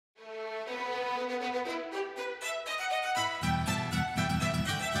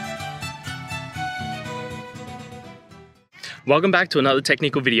Welcome back to another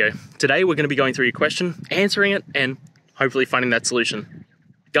technical video. Today we're going to be going through your question, answering it, and hopefully finding that solution.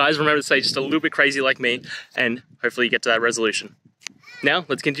 Guys, remember to stay just a little bit crazy like me, and hopefully you get to that resolution. Now,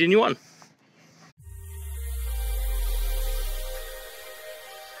 let's continue on.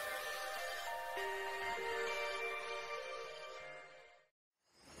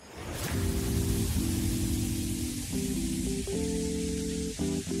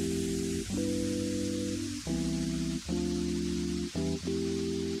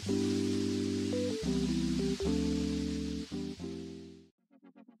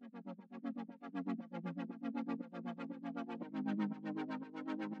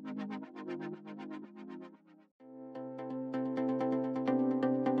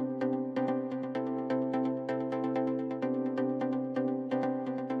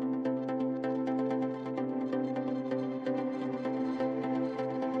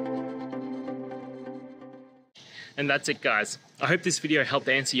 And that's it, guys. I hope this video helped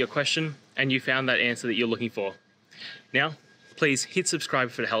answer your question and you found that answer that you're looking for. Now, please hit subscribe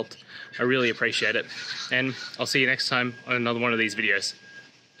if it helped. I really appreciate it. And I'll see you next time on another one of these videos.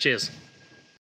 Cheers.